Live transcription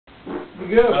We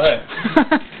go. Alright.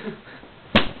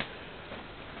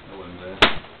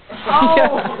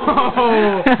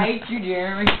 Oh! I hate you,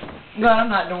 Jeremy. I'm glad I'm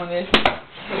not doing this.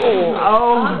 Oh!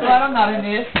 I'm glad I'm not in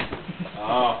this.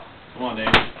 Oh, come on, Dave.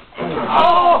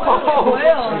 Oh!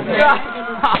 Well,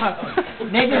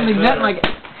 they didn't leave nothing like it.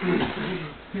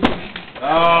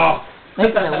 Oh! They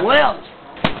said, well.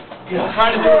 Don't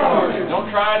try to do it hard. Don't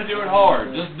try to do it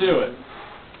hard. Just do it.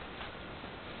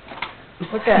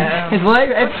 Look at him. His leg,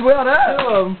 it's swelled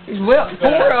up. He's welt.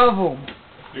 4 of them.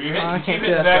 You keep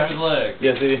hitting the back of his leg.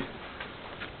 Yes, he.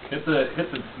 Hit the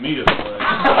meat of his leg.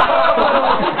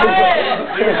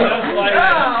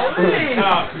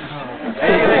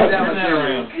 Turn that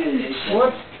around.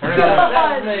 What? Turn it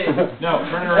around. No,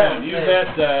 turn it around. Use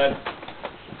that side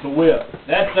to whip.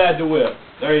 That side to whip.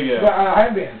 There you go. I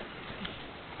have been.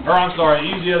 Or I'm sorry,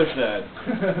 use the other side.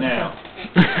 Now.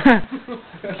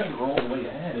 Roll the way you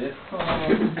had it.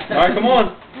 Alright, come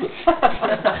on.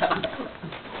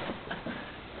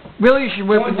 Really, you should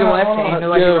whip with your left hand.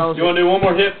 Like You want to do one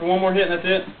more hit for one more hit and that's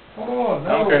it? Oh, no. I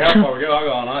don't care how far we go, I'll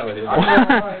go all night with you.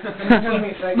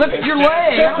 Look at your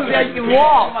leg. I don't see how you can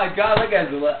walk. Oh my God, look at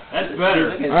the left. That's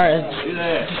better. Alright, Do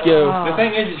that. let's go. The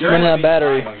thing is, you're Run out of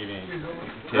battery.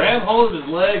 Grab hold of his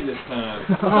leg this time.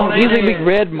 These are big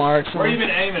red marks. Where you been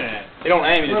aiming at? You don't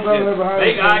aim, you just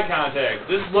make eye contact.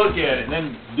 Just look at it and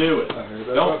then do it.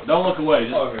 Don't look away.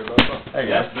 Just,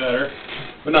 that's better.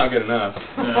 But not good enough.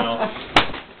 No.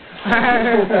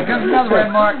 Here comes another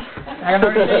red mark. I can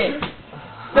already see it.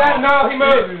 No, he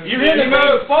moved. You hit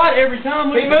the spot every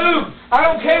time. He moved. I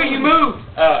don't care. You moved.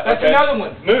 That's okay. another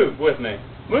one. Move with me.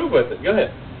 Move with it. Go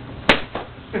ahead.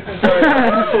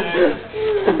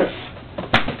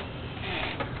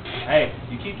 Hey,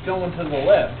 you keep going to the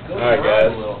left. Go to the right a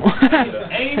little.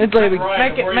 Aim It's like,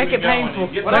 right make it painful.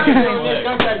 Get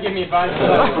Don't try to give me advice.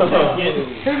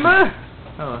 He moved.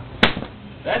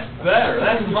 That's better.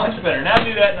 That's much better. Now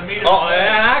do that in the meter. Oh,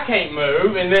 and I can't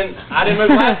move, and then I didn't move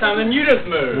last time, then you just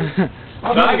moved. So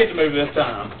I get to move this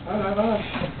time.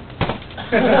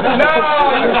 No!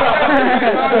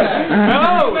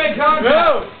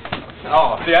 No!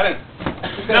 Oh, see, I didn't.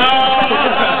 No!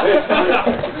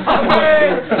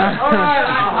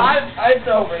 Alright, it's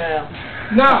over now.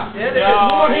 No! No,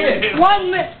 One hit.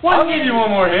 One I'll give you one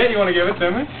more hit. You want to give it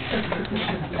to me?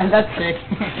 And that's sick.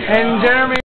 And Jeremy.